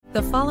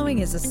The following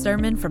is a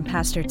sermon from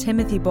Pastor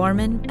Timothy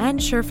Borman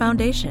and Sure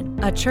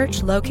Foundation, a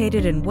church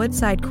located in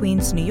Woodside,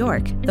 Queens, New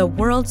York, the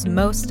world's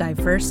most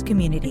diverse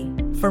community.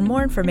 For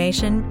more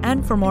information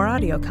and for more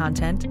audio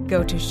content,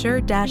 go to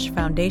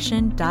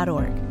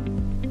sure-foundation.org.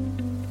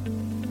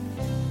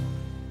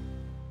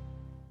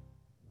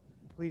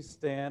 Please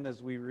stand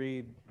as we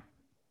read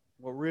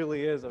what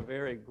really is a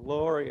very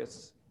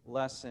glorious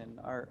lesson.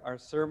 Our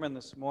sermon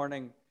this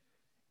morning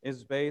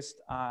is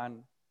based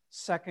on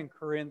 2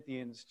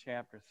 Corinthians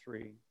chapter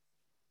 3.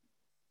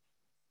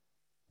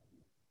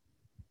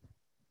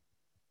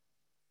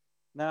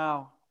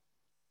 Now,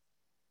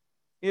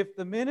 if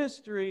the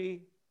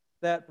ministry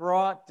that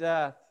brought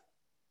death,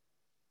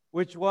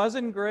 which was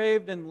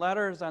engraved in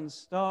letters on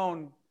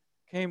stone,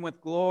 came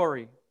with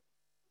glory,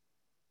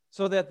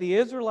 so that the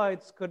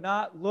Israelites could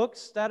not look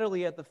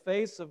steadily at the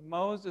face of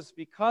Moses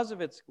because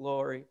of its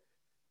glory,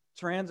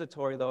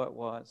 transitory though it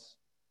was,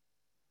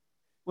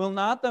 will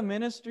not the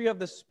ministry of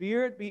the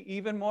Spirit be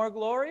even more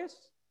glorious?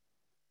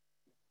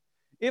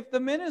 If the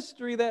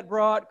ministry that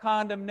brought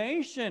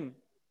condemnation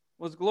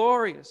was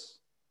glorious,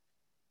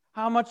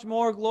 how much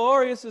more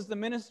glorious is the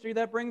ministry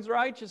that brings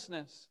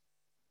righteousness?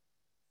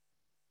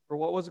 For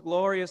what was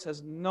glorious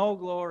has no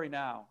glory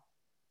now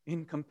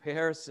in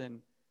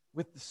comparison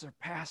with the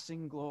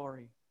surpassing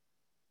glory.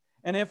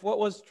 And if what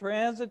was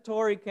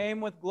transitory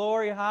came with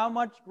glory, how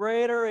much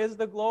greater is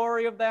the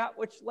glory of that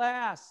which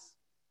lasts?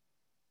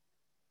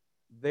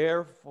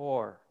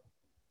 Therefore,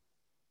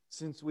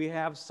 since we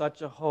have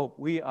such a hope,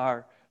 we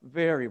are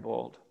very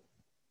bold.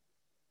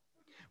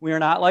 We are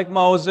not like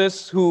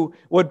Moses, who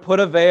would put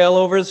a veil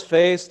over his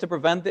face to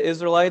prevent the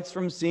Israelites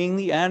from seeing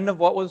the end of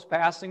what was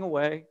passing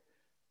away.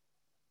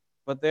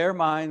 But their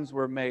minds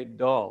were made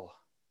dull.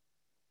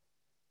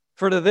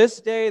 For to this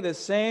day, the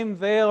same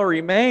veil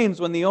remains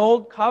when the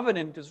old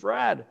covenant is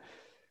read.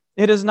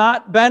 It has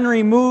not been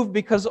removed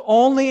because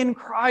only in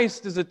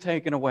Christ is it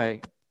taken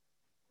away.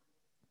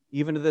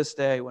 Even to this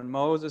day, when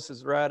Moses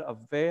is read, a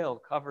veil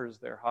covers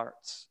their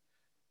hearts.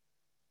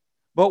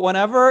 But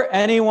whenever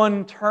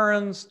anyone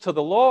turns to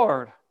the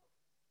Lord,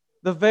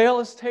 the veil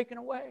is taken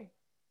away.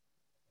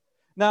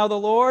 Now the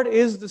Lord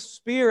is the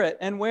Spirit,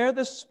 and where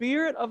the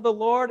Spirit of the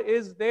Lord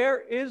is, there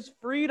is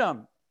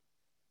freedom.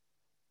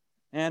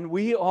 And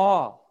we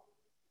all,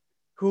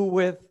 who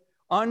with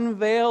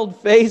unveiled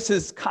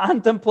faces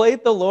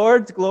contemplate the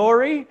Lord's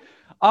glory,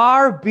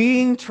 are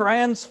being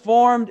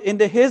transformed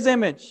into His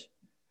image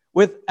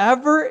with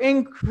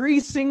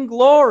ever-increasing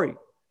glory,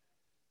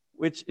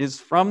 which is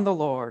from the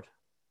Lord,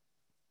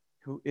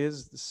 who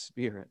is the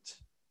Spirit.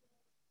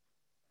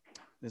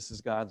 This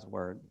is God's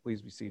word.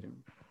 Please be seated.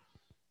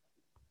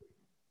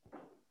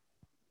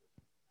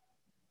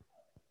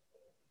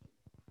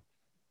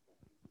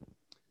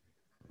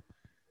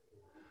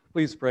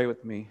 Please pray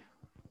with me.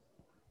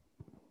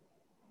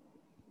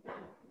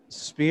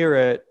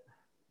 Spirit,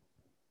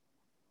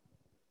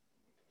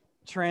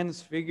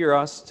 transfigure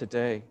us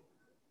today.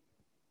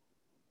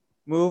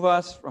 Move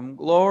us from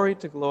glory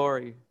to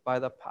glory by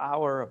the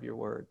power of your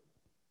word.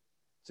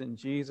 It's in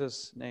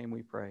Jesus' name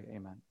we pray.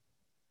 Amen.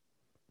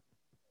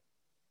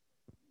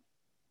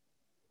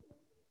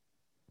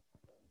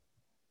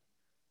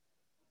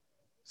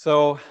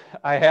 So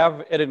I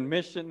have an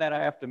admission that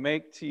I have to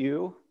make to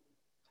you.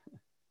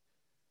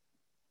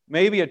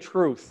 Maybe a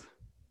truth.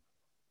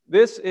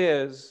 This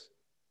is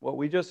what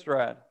we just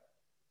read.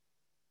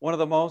 One of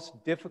the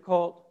most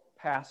difficult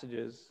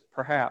passages,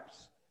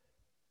 perhaps,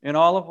 in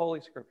all of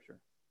Holy Scripture.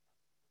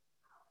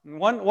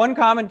 One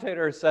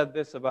commentator said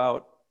this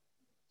about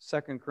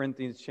 2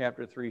 Corinthians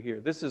chapter 3 here.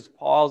 This is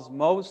Paul's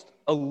most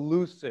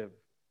elusive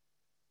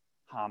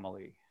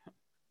homily.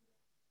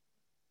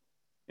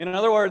 In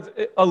other words,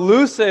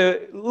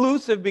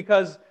 elusive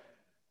because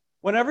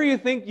whenever you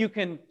think you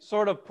can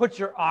sort of put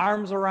your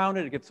arms around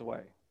it, it gets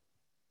away.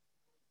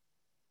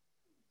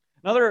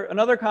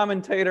 Another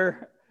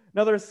commentator,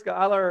 another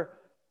scholar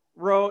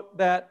wrote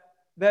that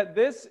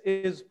this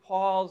is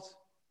Paul's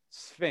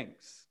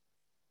Sphinx.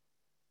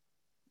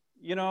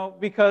 You know,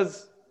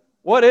 because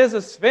what is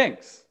a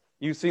Sphinx?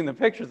 You've seen the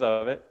pictures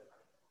of it.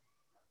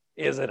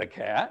 Is it a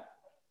cat?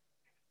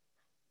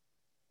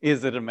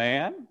 Is it a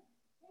man?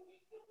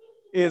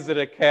 Is it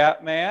a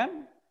cat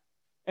man?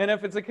 And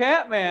if it's a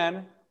cat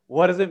man,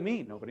 what does it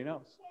mean? Nobody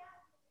knows.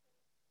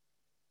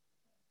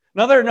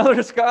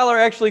 Another scholar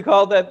actually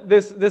called that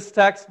this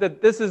text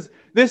that this is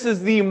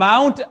the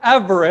Mount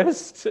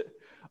Everest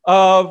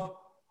of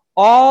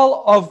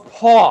all of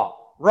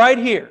Paul, right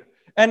here.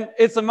 And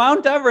it's a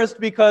Mount Everest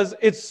because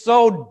it's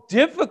so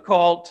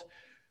difficult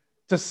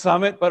to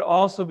summit, but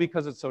also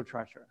because it's so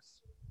treacherous.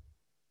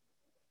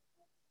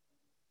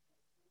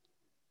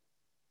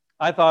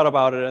 I thought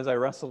about it as I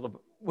wrestled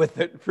with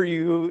it for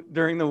you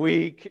during the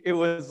week. It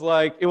was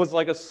like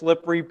a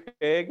slippery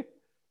pig.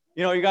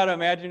 You know, you got to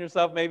imagine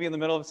yourself maybe in the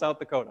middle of South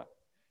Dakota,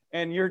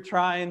 and you're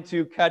trying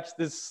to catch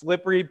this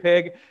slippery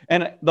pig,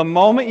 and the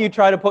moment you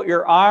try to put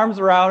your arms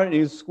around it and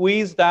you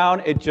squeeze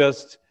down, it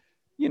just,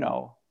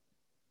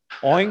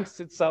 oinks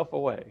itself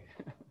away.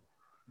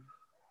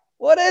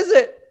 What is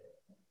it?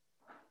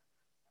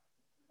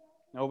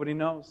 Nobody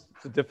knows.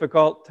 It's a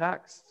difficult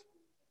text.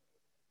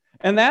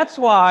 And that's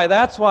why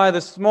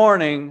this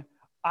morning,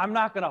 I'm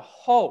not going to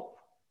hope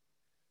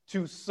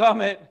to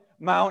summit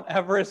Mount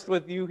Everest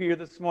with you here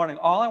this morning.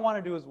 All I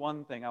want to do is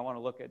one thing. I want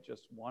to look at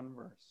just one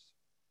verse.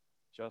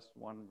 Just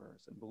one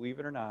verse. And believe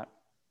it or not,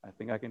 I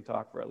think I can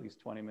talk for at least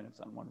 20 minutes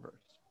on one verse.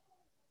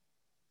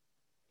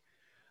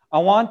 I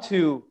want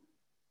to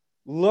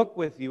look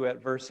with you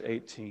at verse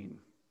 18.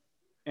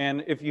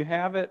 And if you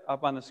have it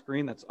up on the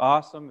screen, that's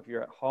awesome. If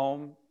you're at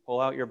home, pull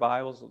out your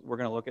Bibles. We're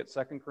going to look at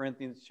 2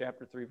 Corinthians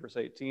chapter 3, verse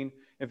 18.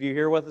 If you're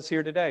here with us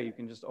here today, you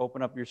can just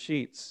open up your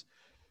sheets.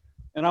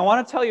 And I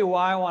want to tell you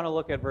why I want to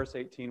look at verse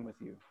 18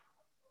 with you.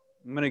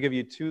 I'm going to give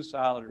you two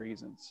solid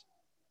reasons.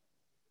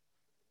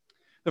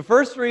 The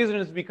first reason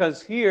is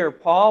because here,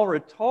 Paul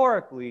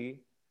rhetorically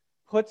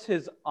puts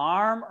his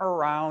arm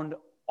around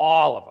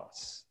all of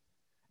us.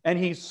 And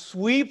he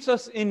sweeps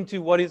us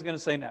into what he's going to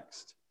say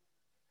next.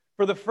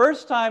 For the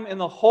first time in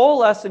the whole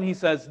lesson, he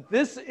says,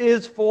 this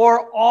is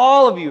for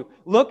all of you.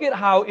 Look at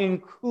how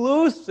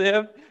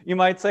inclusive, you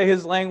might say,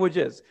 his language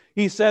is.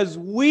 He says,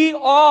 we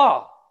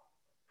all.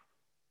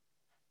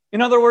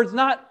 In other words,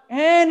 not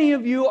any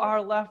of you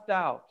are left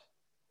out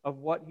of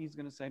what he's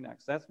going to say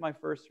next. That's my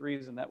first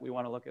reason that we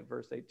want to look at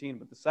verse 18.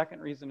 But the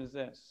second reason is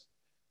this.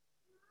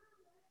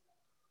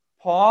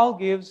 Paul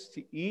gives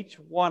to each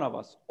one of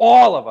us,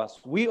 all of us,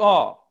 we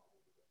all,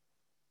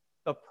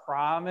 the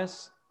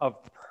promise of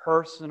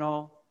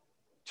personal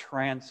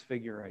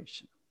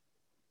transfiguration.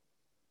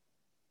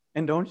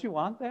 And don't you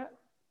want that?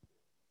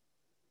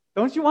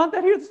 Don't you want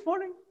that here this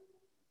morning?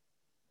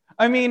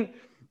 I mean,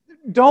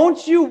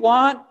 don't you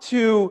want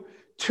to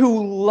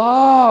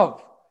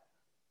love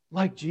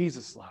like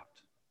Jesus loved?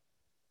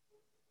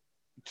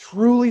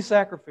 Truly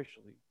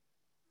sacrificially.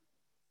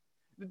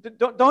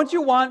 Don't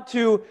you want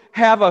to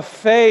have a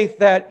faith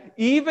that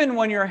even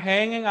when you're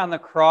hanging on the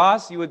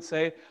cross, you would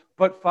say,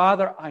 but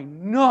Father, I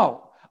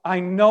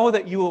know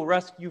that you will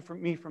rescue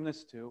me from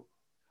this too.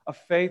 A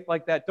faith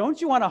like that.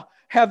 Don't you want to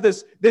have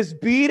this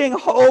beating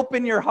hope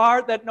in your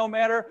heart that no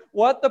matter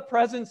what the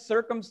present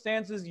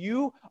circumstances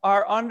you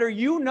are under,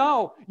 you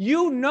know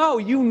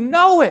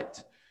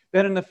it,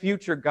 that in the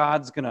future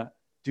God's going to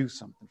do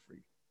something for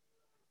you.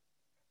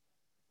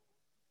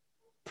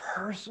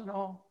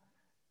 Personal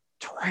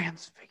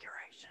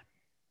transfiguration.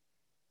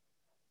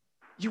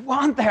 You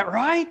want that,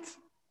 right?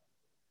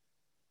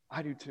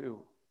 I do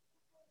too.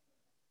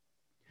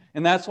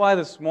 And that's why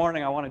this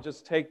morning I want to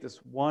just take this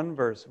one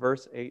verse,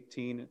 verse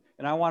 18,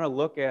 and I want to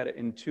look at it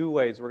in two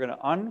ways. We're going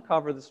to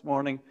uncover this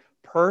morning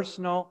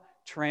personal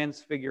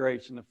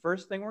transfiguration. The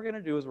first thing we're going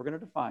to do is we're going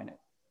to define it.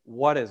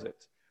 What is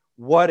it?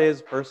 What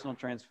is personal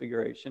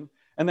transfiguration?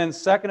 And then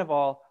second of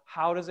all,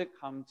 how does it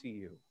come to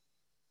you?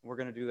 We're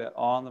going to do that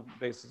all on the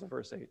basis of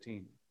verse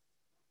 18.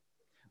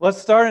 Let's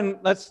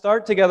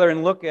start together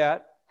and look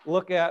at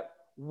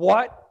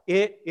what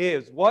it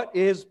is. What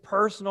is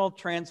personal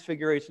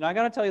transfiguration? I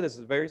got to tell you, this is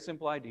a very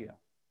simple idea.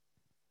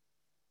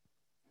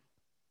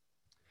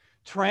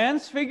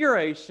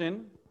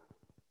 Transfiguration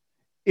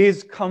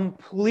is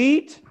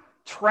complete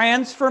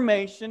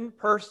transformation,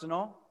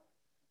 personal,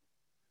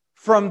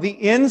 from the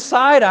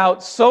inside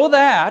out, so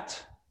that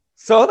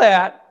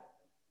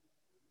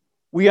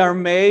we are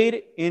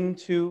made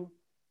into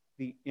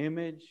the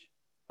image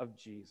of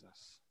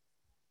Jesus.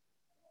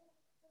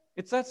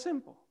 It's that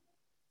simple.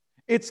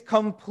 It's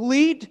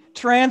complete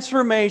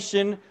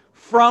transformation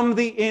from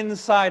the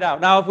inside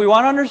out. Now, if we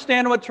want to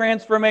understand what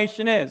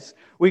transformation is,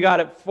 we got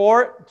it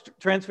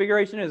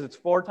transfiguration is, it's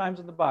 4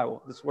 times in the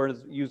Bible. This word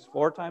is used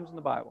 4 times in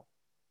the Bible.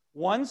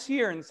 Once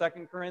here in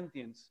 2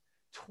 Corinthians,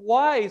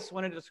 twice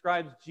when it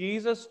describes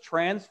Jesus'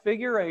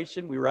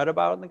 transfiguration, we read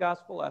about it in the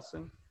gospel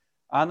lesson,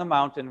 on the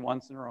mountain,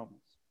 once in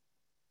Romans.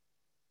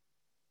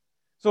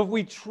 So if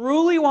we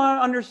truly want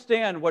to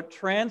understand what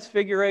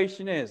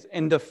transfiguration is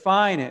and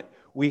define it,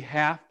 we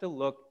have to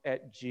look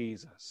at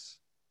Jesus.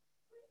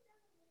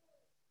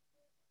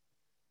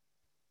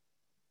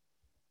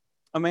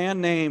 A man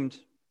named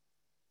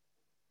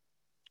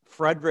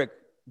Frederick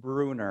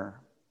Bruner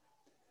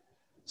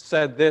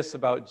said this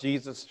about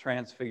Jesus'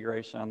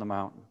 transfiguration on the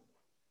mountain.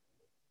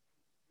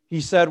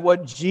 He said,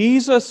 what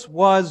Jesus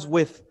was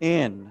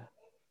within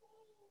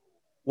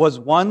was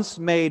once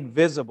made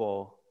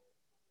visible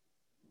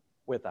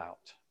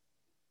without.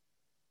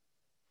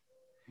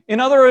 In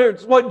other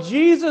words, what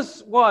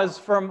Jesus was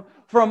from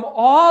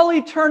all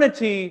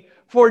eternity,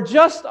 for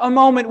just a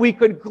moment, we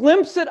could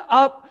glimpse it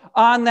up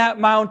on that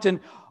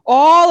mountain.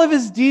 All of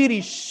his deity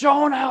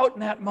shone out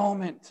in that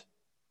moment.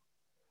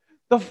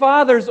 The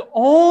Father's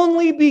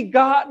only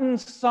begotten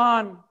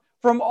Son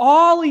from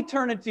all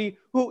eternity,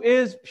 who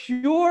is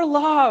pure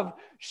love,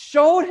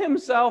 showed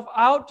himself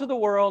out to the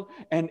world,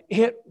 and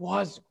it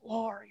was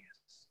glorious.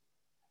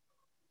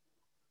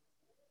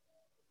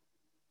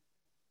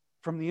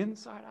 From the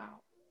inside out.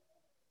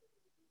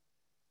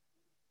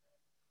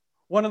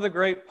 One of the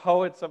great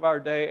poets of our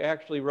day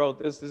actually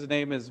wrote this. His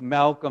name is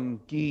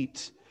Malcolm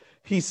Geet.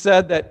 He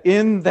said that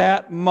in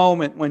that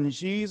moment when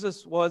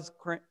Jesus was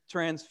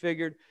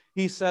transfigured,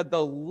 he said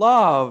the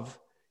love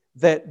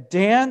that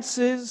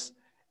dances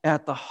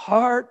at the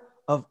heart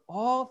of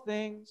all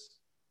things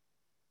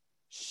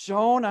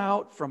shone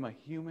out from a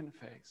human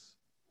face.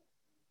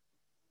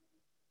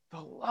 The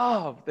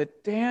love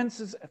that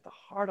dances at the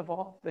heart of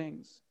all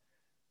things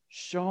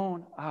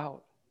shone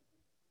out.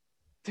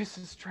 This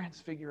is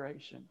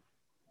transfiguration.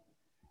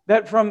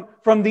 That from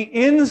the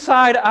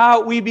inside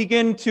out we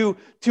begin to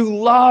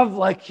love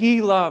like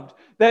He loved.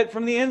 That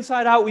from the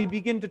inside out we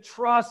begin to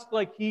trust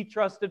like He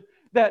trusted.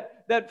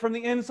 That from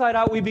the inside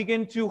out we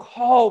begin to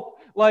hope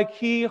like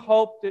He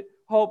hoped.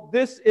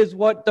 This is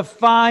what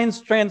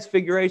defines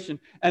transfiguration.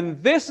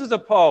 And this is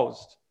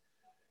opposed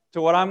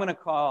to what I'm going to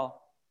call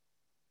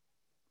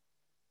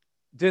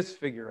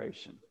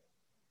disfiguration.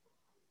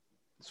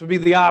 This would be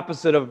the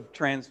opposite of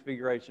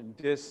transfiguration,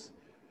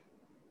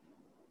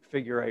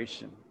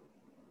 disfiguration.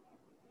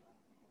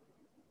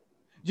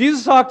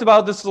 Jesus talked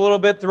about this a little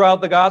bit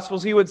throughout the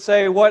Gospels. He would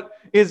say, what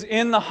is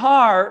in the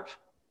heart,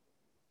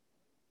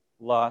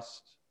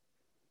 lust,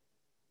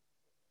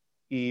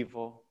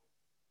 evil,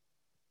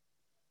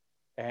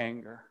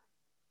 anger.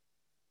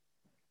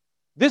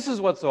 This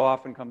is what so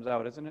often comes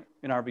out, isn't it,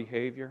 in our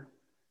behavior?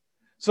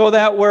 So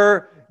that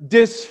we're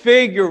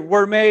disfigured.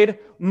 We're made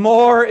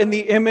more in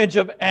the image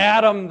of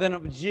Adam than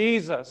of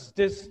Jesus.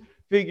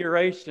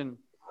 Disfiguration.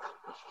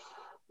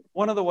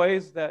 One of the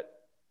ways that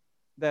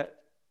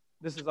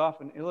this is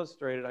often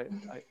illustrated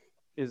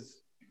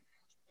is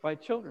by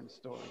children's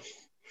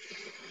stories.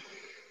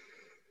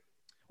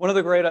 One of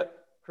the great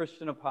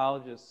Christian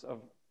apologists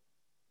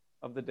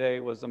of the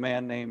day was a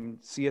man named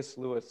C.S.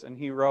 Lewis, and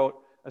he wrote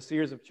a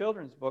series of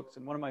children's books,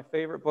 and one of my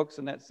favorite books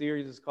in that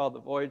series is called The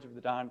Voyage of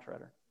the Dawn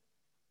Treader.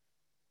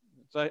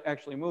 It's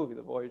actually a movie,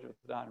 The Voyage of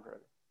the Dawn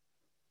Treader.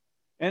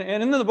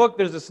 And in the book,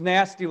 there's this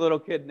nasty little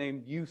kid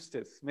named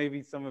Eustace.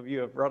 Maybe some of you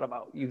have read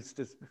about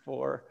Eustace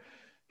before.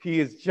 He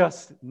is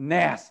just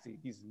nasty.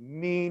 He's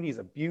mean. He's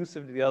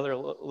abusive to the other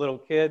little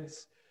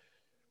kids.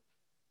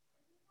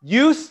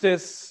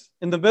 Eustace,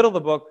 in the middle of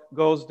the book,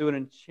 goes to an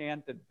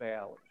enchanted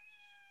valley.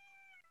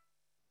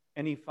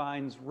 And he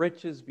finds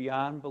riches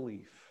beyond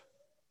belief.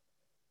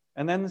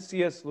 And then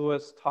C.S.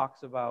 Lewis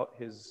talks about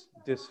his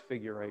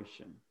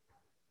disfiguration.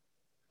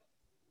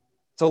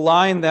 It's a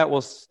line that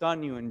will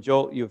stun you and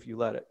jolt you if you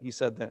let it. He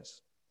said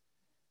this: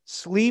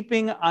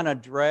 sleeping on a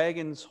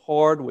dragon's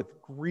hoard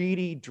with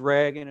greedy,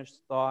 dragonish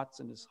thoughts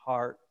in his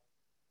heart,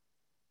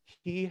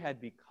 he had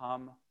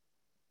become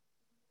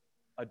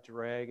a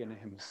dragon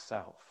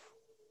himself.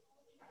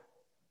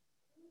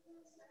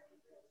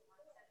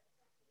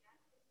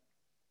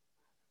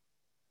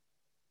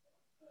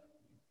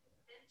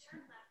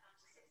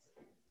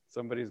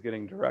 Somebody's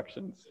getting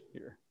directions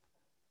here.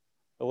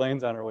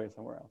 Elaine's on her way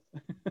somewhere else.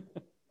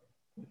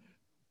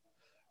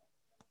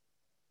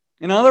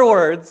 In other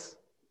words,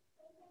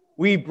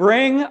 we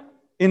bring,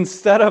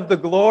 instead of the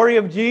glory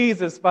of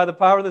Jesus by the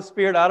power of the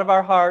Spirit out of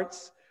our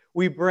hearts,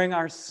 we bring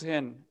our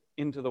sin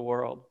into the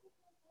world.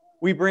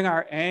 We bring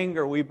our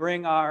anger, we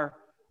bring our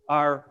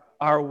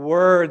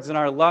words and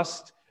our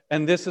lust,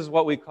 and this is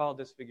what we call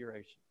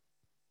disfiguration.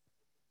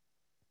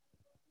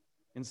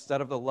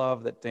 Instead of the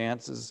love that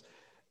dances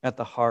at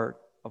the heart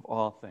of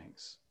all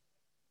things.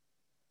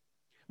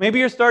 Maybe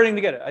you're starting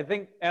to get it. I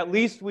think at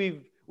least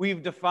we've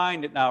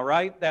defined it now,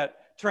 right? That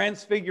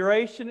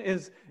transfiguration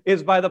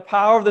is by the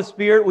power of the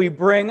Spirit we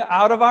bring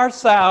out of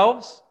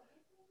ourselves,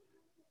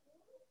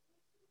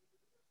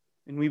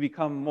 and we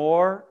become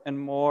more and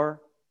more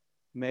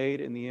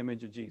made in the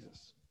image of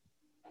Jesus.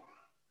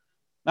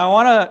 Now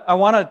I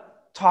want to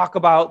talk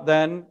about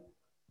then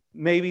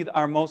maybe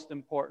our most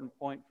important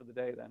point for the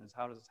day then is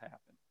how does this happen?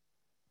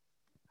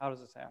 How does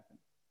this happen?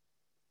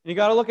 You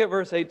got to look at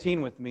verse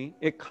 18 with me.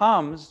 It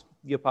comes,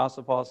 the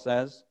Apostle Paul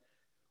says,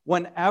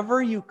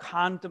 whenever you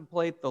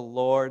contemplate the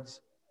Lord's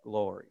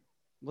glory.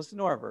 Listen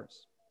to our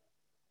verse.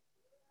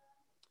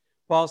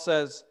 Paul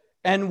says,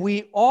 and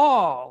we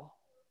all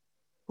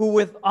who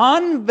with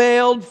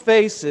unveiled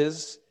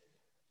faces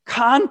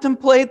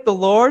contemplate the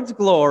Lord's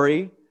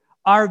glory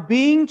are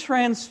being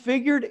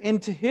transfigured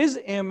into His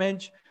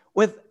image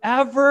with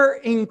ever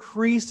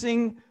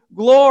increasing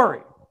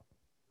glory.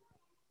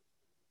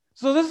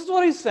 So this is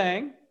what he's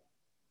saying.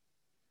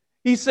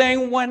 He's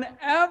saying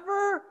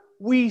whenever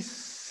we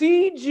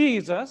see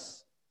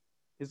Jesus,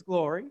 His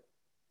glory,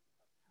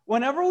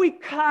 whenever we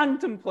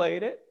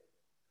contemplate it,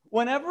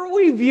 whenever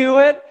we view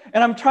it,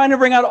 and I'm trying to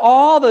bring out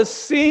all the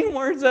seeing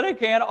words that I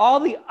can,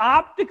 all the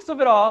optics of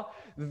it all,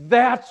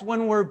 that's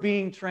when we're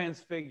being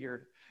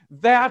transfigured.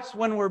 That's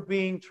when we're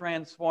being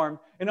transformed.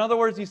 In other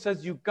words, he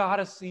says, you've got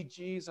to see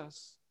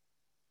Jesus.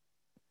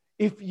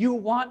 If you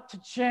want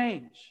to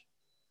change,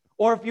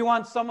 or if you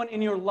want someone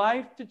in your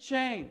life to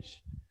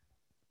change,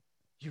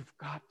 you've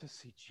got to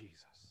see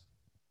Jesus.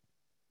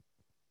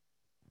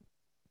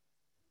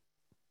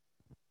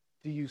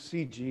 Do you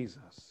see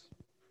Jesus?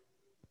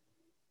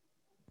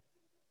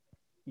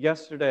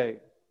 Yesterday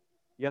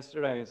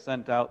I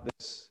sent out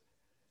this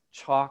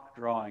chalk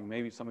drawing.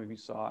 Maybe some of you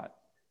saw it.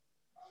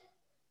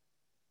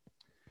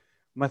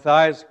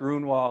 Matthias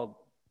Grunwald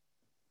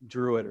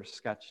drew it or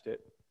sketched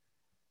it.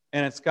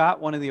 And it's got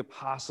one of the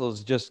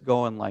apostles just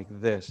going like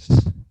this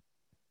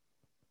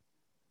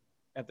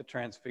at the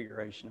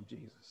transfiguration of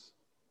Jesus.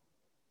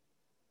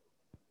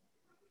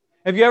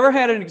 Have you ever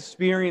had an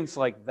experience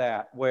like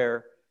that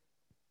where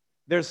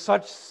there's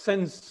such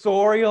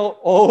sensorial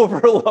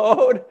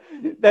overload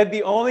that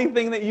the only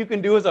thing that you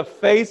can do is a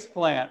face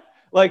plant?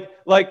 Like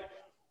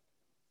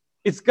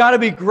it's got to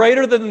be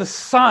greater than the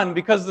sun,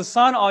 because the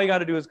sun, all you got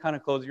to do is kind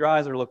of close your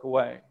eyes or look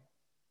away.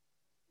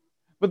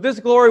 But this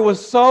glory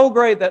was so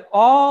great that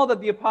all that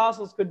the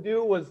apostles could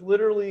do was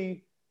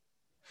literally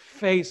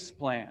face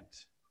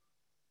plant,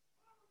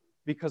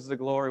 because the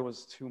glory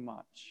was too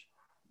much.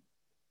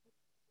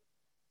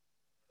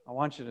 I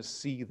want you to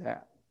see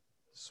that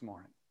this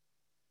morning.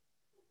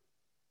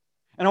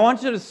 And I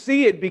want you to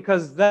see it,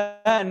 because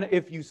then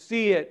if you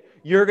see it,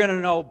 you're going to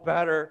know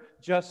better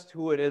just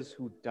who it is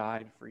who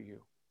died for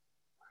you.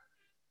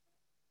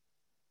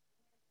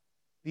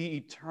 The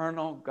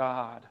eternal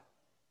God,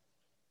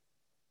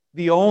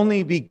 the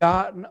only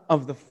begotten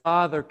of the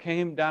Father,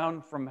 came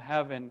down from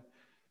heaven,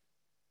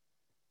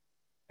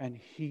 and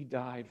He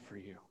died for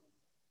you.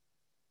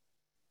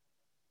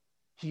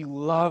 He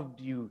loved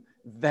you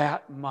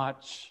that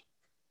much.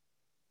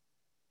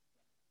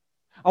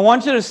 I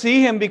want you to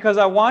see Him, because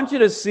I want you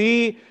to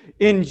see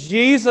in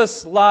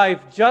Jesus'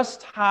 life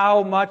just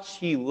how much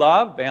He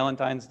loved.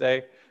 Valentine's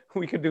Day.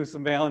 We could do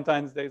some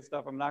Valentine's Day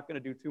stuff. I'm not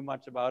going to do too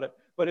much about it.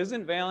 But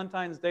isn't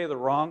Valentine's Day the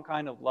wrong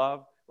kind of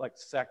love, like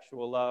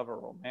sexual love or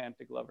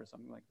romantic love or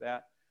something like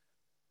that?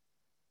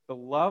 The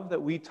love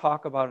that we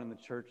talk about in the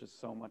church is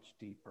so much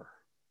deeper.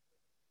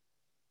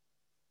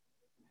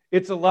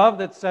 It's a love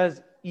that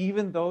says,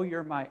 even though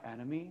you're my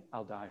enemy,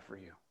 I'll die for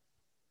you.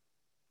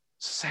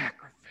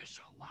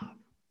 Sacrificial love.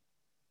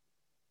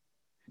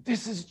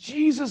 This is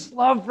Jesus'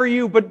 love for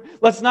you, but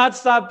let's not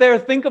stop there.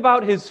 Think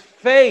about His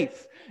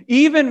faith.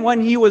 Even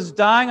when He was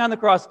dying on the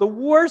cross, the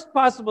worst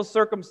possible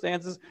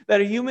circumstances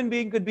that a human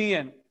being could be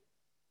in,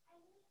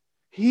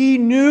 He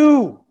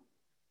knew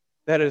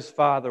that His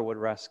Father would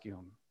rescue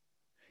Him.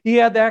 He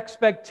had the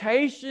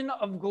expectation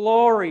of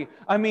glory.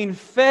 I mean,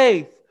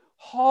 faith,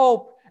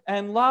 hope,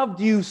 and love.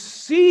 Do you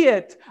see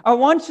it? I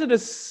want you to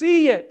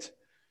see it.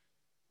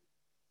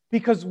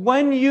 Because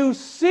when you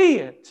see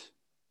it,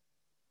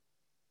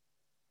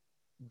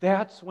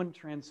 that's when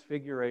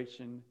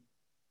transfiguration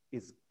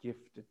is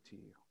gifted to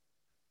you.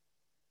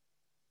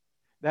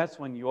 That's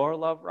when your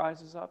love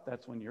rises up,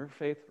 that's when your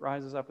faith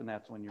rises up, and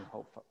that's when your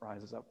hope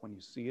rises up, when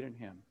you see it in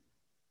Him.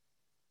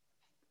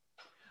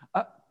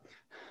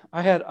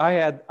 I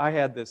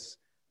had this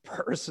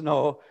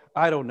personal,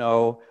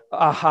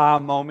 aha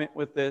moment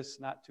with this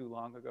not too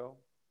long ago.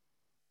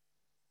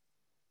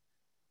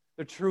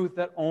 The truth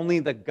that only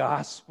the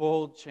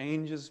gospel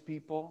changes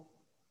people.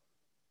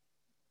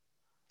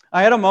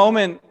 I had a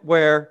moment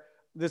where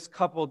this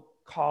couple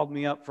called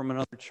me up from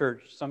another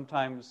church.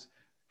 Sometimes,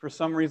 for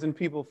some reason,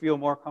 people feel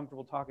more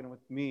comfortable talking with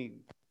me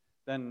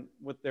than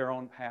with their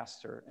own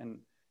pastor. And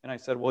I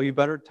said, well, you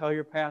better tell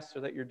your pastor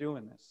that you're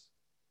doing this.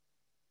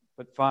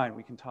 But fine,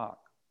 we can talk.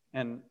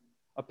 And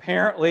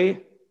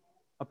apparently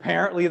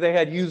they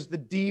had used the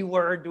D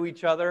word to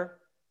each other.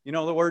 You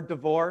know the word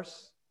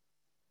divorce?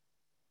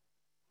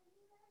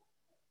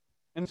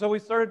 And so we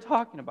started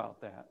talking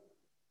about that.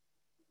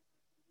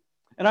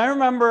 And I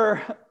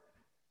remember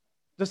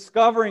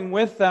discovering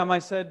with them, I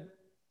said,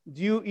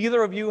 do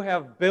either of you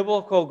have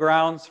biblical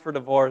grounds for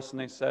divorce? And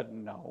they said,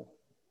 no.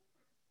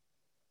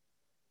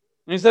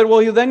 And he said,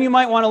 well, then you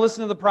might want to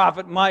listen to the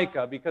prophet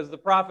Micah, because the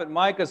prophet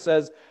Micah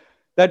says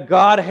that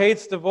God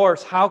hates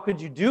divorce. How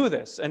could you do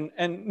this? And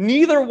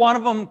neither one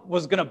of them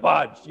was going to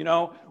budge. You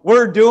know,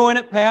 we're doing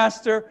it,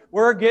 Pastor.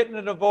 We're getting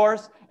a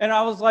divorce. And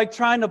I was like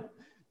trying to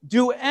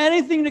do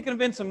anything to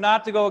convince them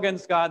not to go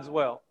against God's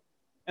will.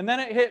 And then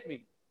it hit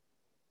me.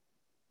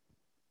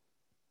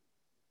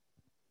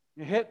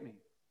 It hit me.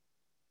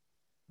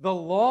 The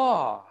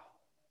law,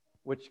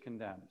 which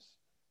condemns,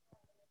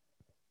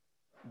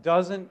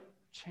 doesn't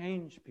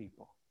change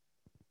people.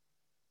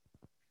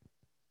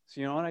 So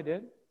you know what I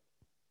did?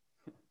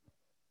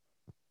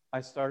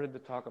 I started to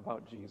talk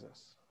about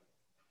Jesus.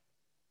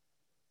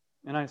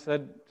 And I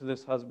said to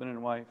this husband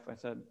and wife, I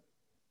said,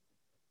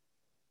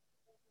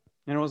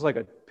 and it was like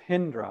a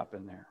pin drop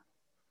in there.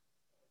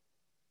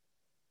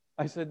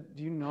 I said,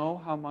 do you know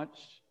how much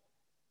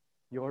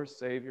your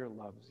Savior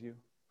loves you?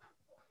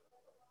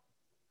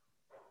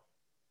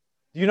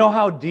 Do you know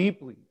how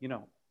deeply,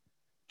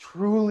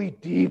 truly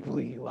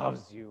deeply He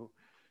loves you?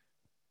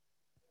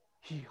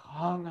 He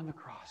hung on the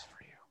cross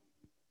for you.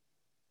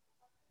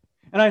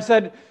 And I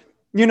said,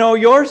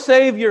 your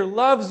Savior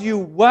loves you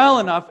well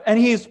enough, and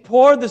He's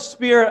poured the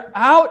Spirit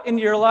out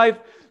into your life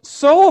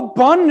so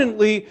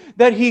abundantly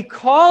that He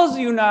calls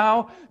you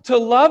now to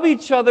love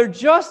each other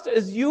just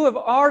as you have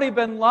already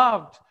been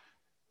loved.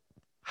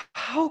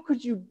 How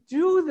could you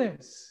do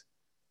this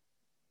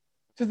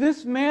to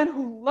this man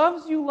who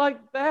loves you like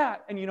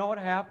that? And you know what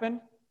happened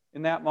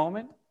in that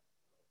moment?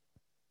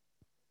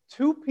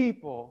 Two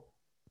people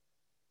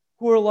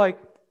who were like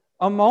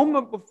a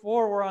moment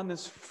before were on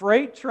this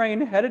freight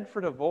train headed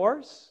for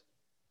divorce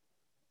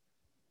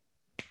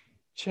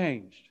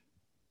changed.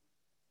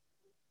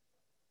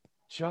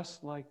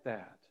 Just like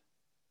that.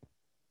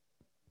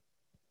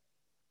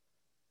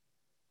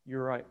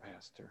 You're right,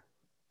 Pastor.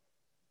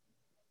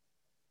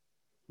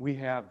 We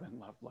have been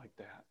loved like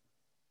that.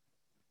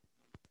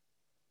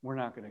 We're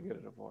not going to get a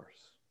divorce.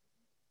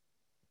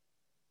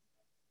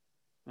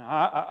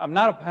 Now, I'm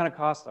not a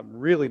Pentecostal. I'm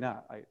really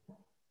not.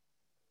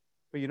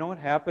 But you know what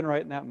happened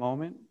right in that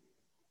moment?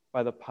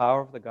 By the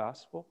power of the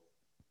gospel?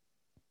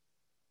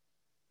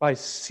 By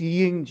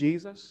seeing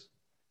Jesus?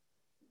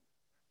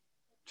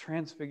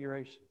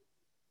 Transfiguration.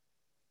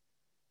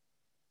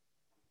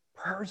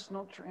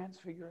 Personal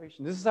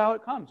transfiguration. This is how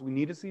it comes. We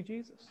need to see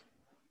Jesus.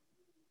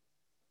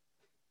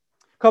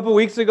 A couple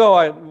weeks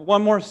ago,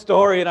 one more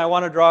story, and I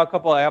want to draw a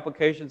couple of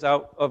applications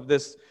out of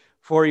this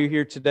for you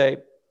here today.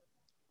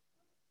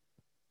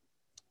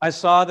 I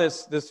saw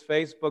this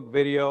Facebook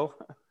video.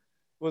 It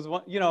was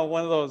one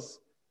of those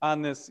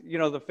on this,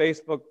 the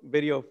Facebook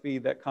video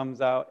feed that comes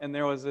out, and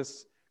there was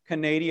this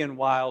Canadian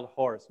wild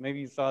horse. Maybe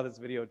you saw this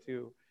video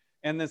too.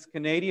 And this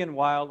Canadian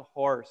wild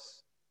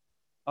horse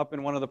up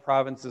in one of the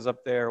provinces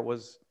up there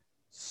was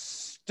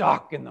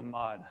stuck in the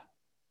mud.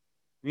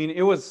 I mean,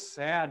 it was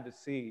sad to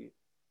see.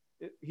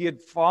 He had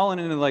fallen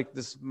into like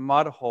this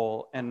mud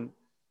hole, and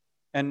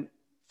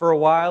for a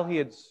while he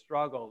had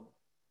struggled,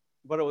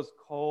 but it was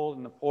cold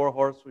and the poor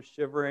horse was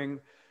shivering,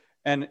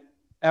 and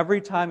every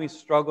time he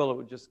struggled it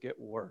would just get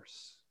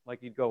worse, like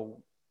he'd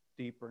go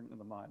deeper into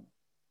the mud.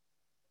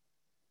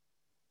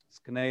 This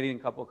Canadian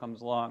couple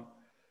comes along,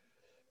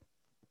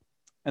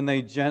 and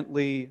they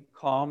gently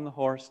calm the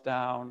horse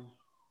down,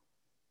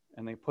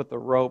 and they put the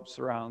ropes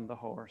around the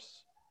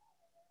horse,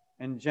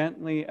 and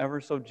gently,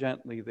 ever so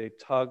gently, they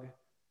tug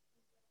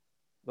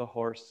the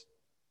horse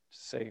to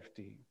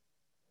safety.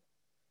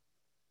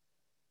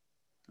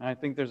 And I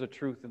think there's a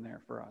truth in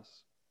there for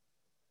us.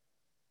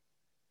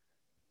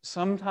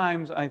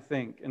 Sometimes I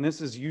think, and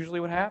this is usually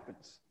what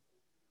happens,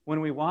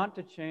 when we want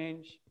to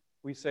change,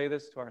 we say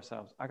this to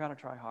ourselves, I got to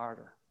try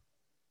harder.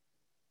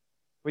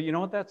 But you know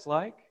what that's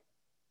like?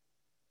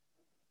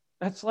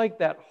 That's like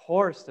that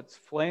horse that's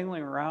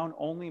flailing around,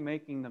 only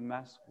making the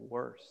mess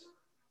worse.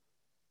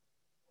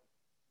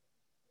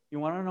 You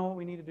want to know what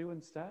we need to do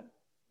instead?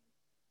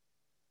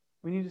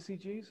 We need to see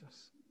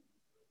Jesus.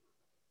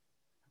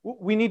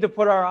 We need to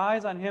put our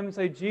eyes on him and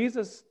say,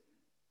 Jesus,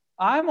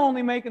 I'm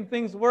only making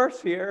things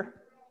worse here.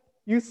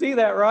 You see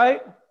that,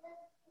 right?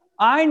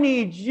 I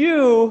need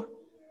you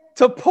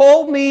to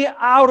pull me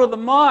out of the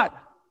mud.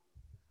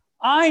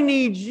 I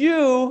need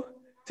you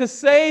to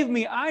save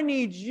me. I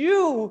need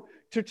you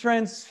to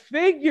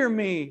transfigure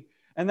me.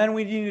 And then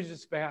we need to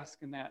just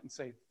bask in that and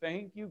say,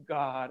 thank you,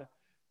 God,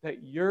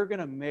 that you're going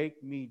to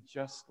make me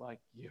just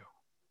like you.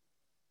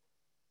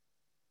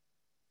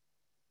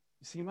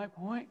 You see my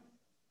point?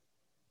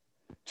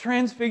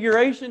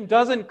 Transfiguration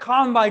doesn't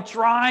come by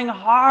trying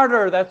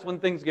harder. That's when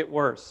things get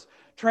worse.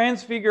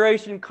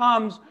 Transfiguration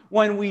comes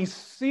when we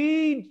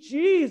see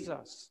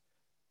Jesus.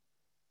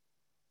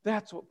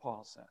 That's what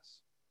Paul says.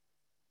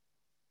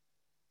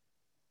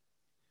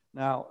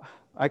 Now,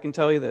 I can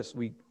tell you this.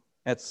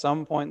 At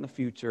some point in the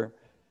future,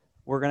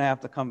 we're going to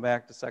have to come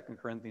back to 2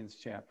 Corinthians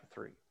chapter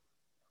 3.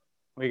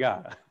 We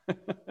got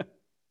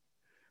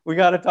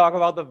to talk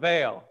about the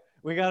veil.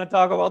 We got to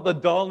talk about the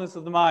dullness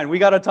of the mind. We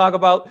got to talk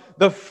about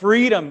the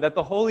freedom that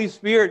the Holy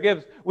Spirit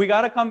gives. We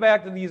got to come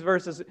back to these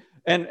verses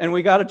and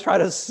we got to try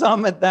to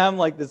summit them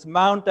like this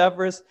Mount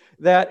Everest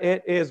that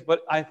it is.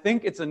 But I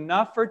think it's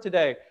enough for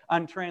today.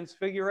 On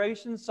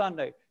Transfiguration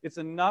Sunday, it's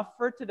enough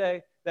for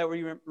today that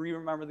we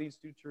remember these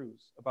two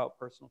truths about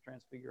personal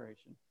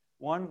transfiguration.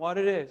 One, what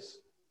it is.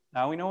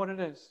 Now we know what it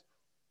is.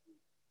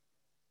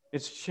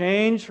 It's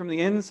changed from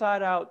the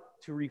inside out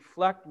to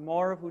reflect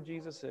more of who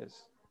Jesus is.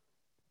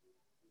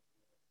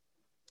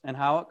 And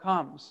how it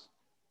comes.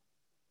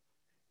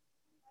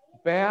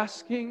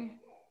 Basking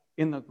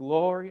in the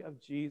glory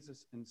of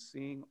Jesus and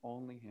seeing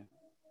only him.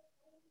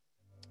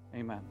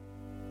 Amen.